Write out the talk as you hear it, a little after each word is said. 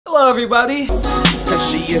Hello everybody.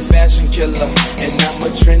 Cause she a fashion killer and I'm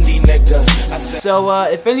a trendy nigga. So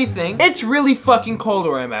if anything, it's really fucking cold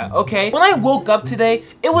where I'm at, okay? When I woke up today,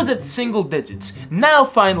 it was at single digits. Now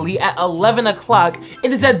finally at 11 o'clock,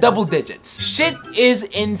 it is at double digits. Shit is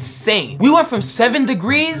insane. We went from 7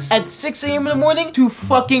 degrees at 6 a.m. in the morning to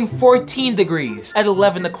fucking 14 degrees at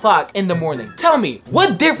 11 o'clock in the morning. Tell me,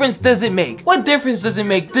 what difference does it make? What difference does it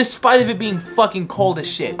make despite of it being fucking cold as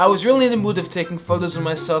shit? I was really in the mood of taking photos of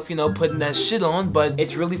myself, you know, putting that shit on, but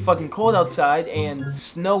it's really fucking cold outside and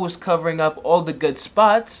snow was covering up all the good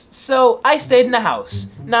spots, so I stayed in the house.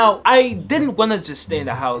 Now, I didn't want to just stay in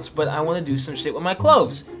the house, but I want to do some shit with my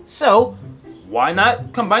clothes. So, why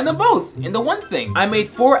not combine them both into one thing? I made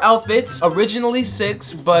 4 outfits, originally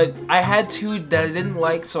 6, but I had 2 that I didn't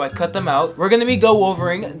like, so I cut them out. We're gonna be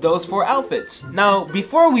overing those 4 outfits. Now,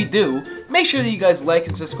 before we do, make sure that you guys like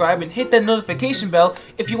and subscribe and hit that notification bell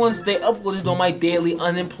if you want to stay uploaded on my daily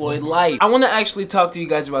unemployed life. I want to actually talk to you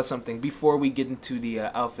guys about something before we get into the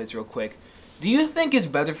outfits real quick. Do you think it's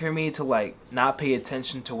better for me to like not pay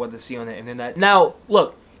attention to what I see on the internet? Now,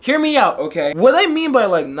 look, hear me out, okay? What I mean by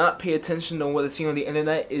like not pay attention to what I see on the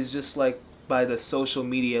internet is just like by the social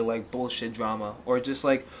media like bullshit drama, or just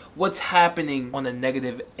like what's happening on a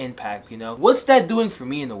negative impact, you know? What's that doing for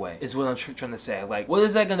me in a way is what I'm trying to say. Like, what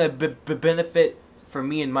is that gonna benefit for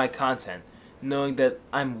me and my content, knowing that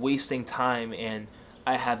I'm wasting time and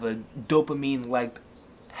I have a dopamine-like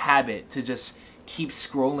habit to just keep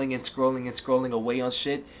scrolling and scrolling and scrolling away on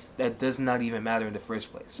shit that does not even matter in the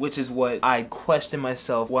first place. Which is what I question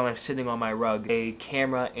myself while I'm sitting on my rug, a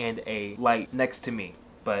camera and a light next to me.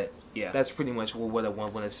 But yeah, that's pretty much what I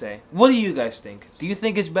want to say. What do you guys think? Do you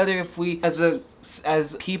think it's better if we,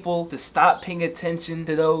 as people, to stop paying attention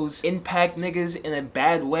to those impact niggas in a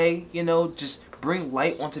bad way? You know, just bring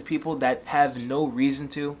light onto people that have no reason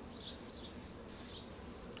to?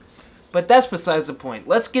 But that's besides the point.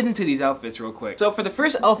 Let's get into these outfits real quick. So for the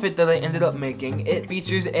first outfit that I ended up making, it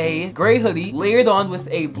features a gray hoodie layered on with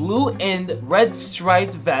a blue and red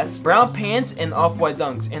striped vest, brown pants, and off-white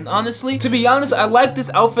dunks. And honestly, to be honest, I like this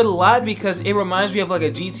outfit a lot because it reminds me of like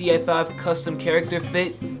a GTA 5 custom character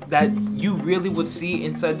fit that you really would see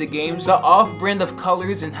inside the games. The off-brand of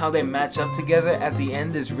colors and how they match up together at the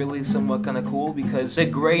end is really somewhat kind of cool, because the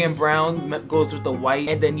gray and brown goes with the white,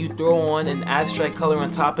 and then you throw on an abstract color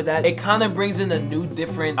on top of that. It kind of brings in a new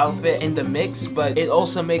different outfit in the mix, but it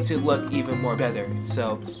also makes it look even more better.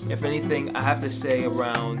 So if anything, I have to say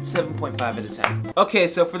around 7.5 out of 10. Okay,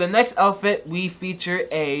 so for the next outfit, we feature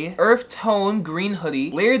a earth tone green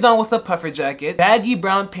hoodie layered on with a puffer jacket, baggy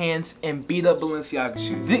brown pants, and beat up Balenciaga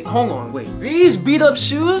shoes. Hold on, wait. These beat up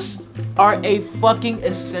shoes are a fucking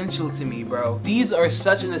essential to me, bro. These are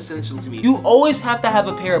such an essential to me. You always have to have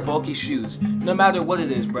a pair of bulky shoes, no matter what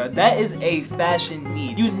it is, bro. That is a fashion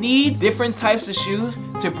need. You need different types of shoes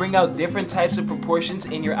to bring out different types of proportions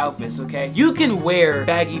in your outfits, okay? You can wear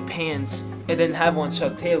baggy pants and then have on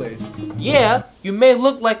Chuck Taylors. Yeah, you may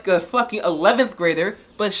look like a fucking 11th grader,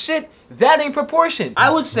 but shit, that ain't proportion. I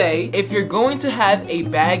would say if you're going to have a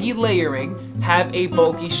baggy layering, have a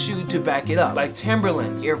bulky shoe to back it up. Like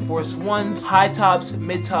Timberlands, Air Force Ones, high tops,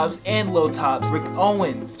 mid tops, and low tops, Rick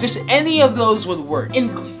Owens. Just any of those would work,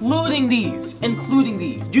 including these.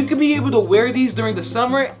 You could be able to wear these during the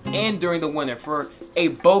summer and during the winter for a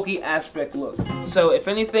bulky aspect look. So if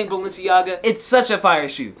anything, Balenciaga, it's such a fire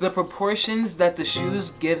shoe. The proportions that the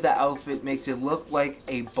shoes give the outfit makes it look like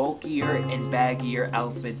a bulkier and baggier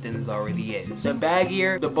outfit than it already is.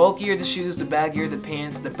 The bulkier the shoes, the baggier the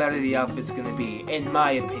pants, the better the outfit's gonna be, in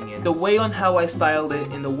my opinion. The way on how I styled it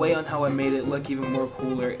and the way on how I made it look even more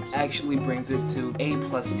cooler actually brings it to A+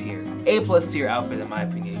 tier. A+ tier outfit in my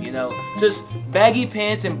opinion, you know? Just baggy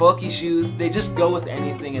pants and bulky shoes, they just go with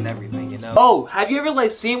anything and everything, you know? Oh, have you ever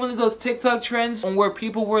like seen one of those TikTok trends on where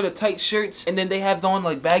people wear the tight shirts and then they have on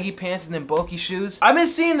like baggy pants and then bulky shoes? I've been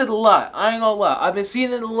seeing it a lot. I ain't gonna lie. I've been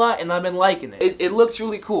seeing it a lot and I've been liking it. It looks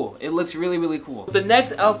really cool. It looks really, really cool. The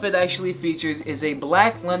next outfit actually features is a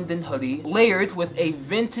black London hoodie layered with a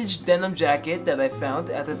vintage denim jacket that I found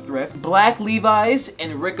at the thrift, black Levi's,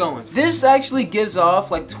 and Rick Owens. This actually gives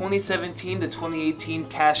off like 2017 to 2018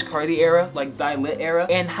 Cash Cardi era, like Die Lit era,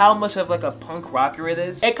 and how much of like a punk rocker it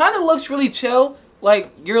is. It kind of looks really chill.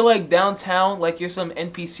 Like, you're like downtown, like you're some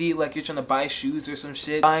NPC, like you're trying to buy shoes or some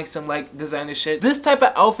shit, buying some like designer shit. This type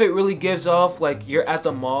of outfit really gives off like you're at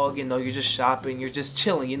the mall, you know, you're just shopping, you're just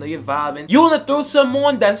chilling, you know, you're vibing. You want to throw something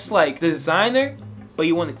on that's like designer, but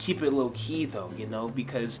you want to keep it low key though, you know,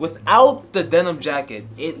 because without the denim jacket,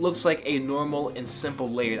 it looks like a normal and simple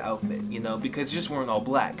layered outfit, you know, because you're just wearing all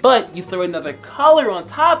black. But you throw another color on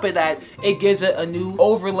top of that, it gives it a new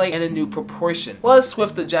overlay and a new proportion. Plus,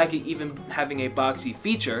 with the jacket even having a boxy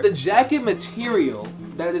feature, the jacket material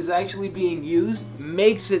that is actually being used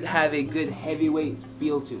makes it have a good heavyweight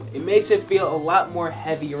feel to it. It makes it feel a lot more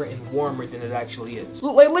heavier and warmer than it actually is.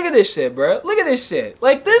 Look at this shit, bro. Look at this shit.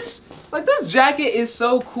 Like this jacket is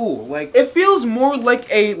so cool. Like, it feels more like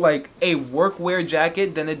a workwear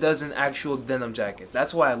jacket than it does an actual denim jacket.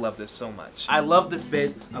 That's why I love this so much. I love the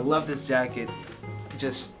fit. I love this jacket.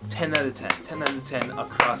 Just 10 out of 10. 10 out of 10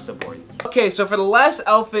 across the board. Okay, so for the last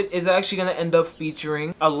outfit is actually gonna end up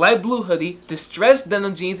featuring a light blue hoodie, distressed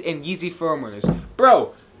denim jeans, and Yeezy foam runners.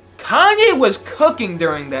 Bro, Kanye was cooking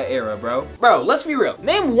during that era, bro. Bro, let's be real.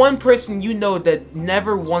 Name one person you know that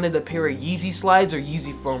never wanted a pair of Yeezy slides or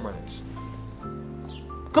Yeezy foam runners.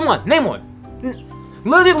 Come on, name one.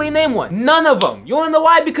 Literally name one. None of them. You wanna know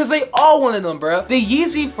why? Because they all wanted them, bro. The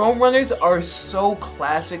Yeezy foam runners are so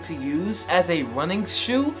classic to use as a running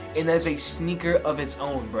shoe and as a sneaker of its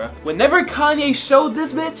own, bro. Whenever Kanye showed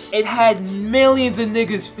this bitch, it had millions of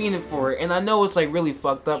niggas fiending for it. And I know it's like really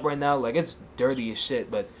fucked up right now. Like, it's dirty as shit,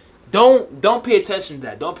 but don't pay attention to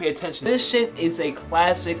that. Don't pay attention. This shit is a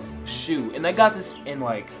classic shoe. And I got this in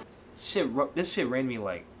like, this shit ran me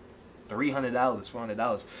like $300,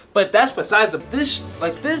 $400. But that's besides this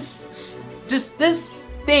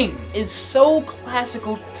thing is so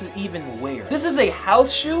classical to even wear. This is a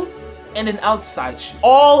house shoe and an outside shoe.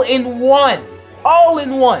 All in one. All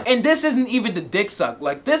in one. And this isn't even the dick suck.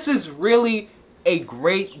 Like, this is really a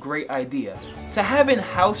great idea. To have a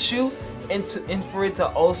house shoe and for it to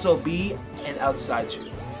also be an outside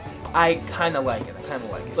shoe. I kinda like it.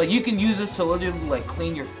 Like, you can use this to literally like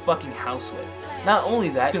clean your fucking house with. Not only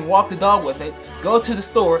that, you can walk the dog with it, go to the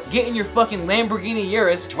store, get in your fucking Lamborghini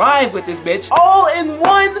Urus, drive with this bitch, all in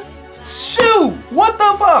one shoe! What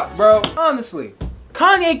the fuck, bro? Honestly,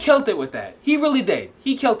 Kanye killed it with that. He really did.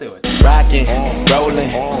 He killed it with it. Rockin',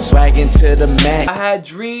 rollin', swaggin' to the max. I had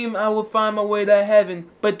dreamed I would find my way to heaven,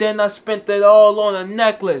 but then I spent it all on a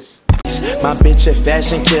necklace. My bitch a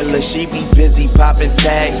fashion killer, she be busy popping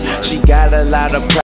tags. She got a lot of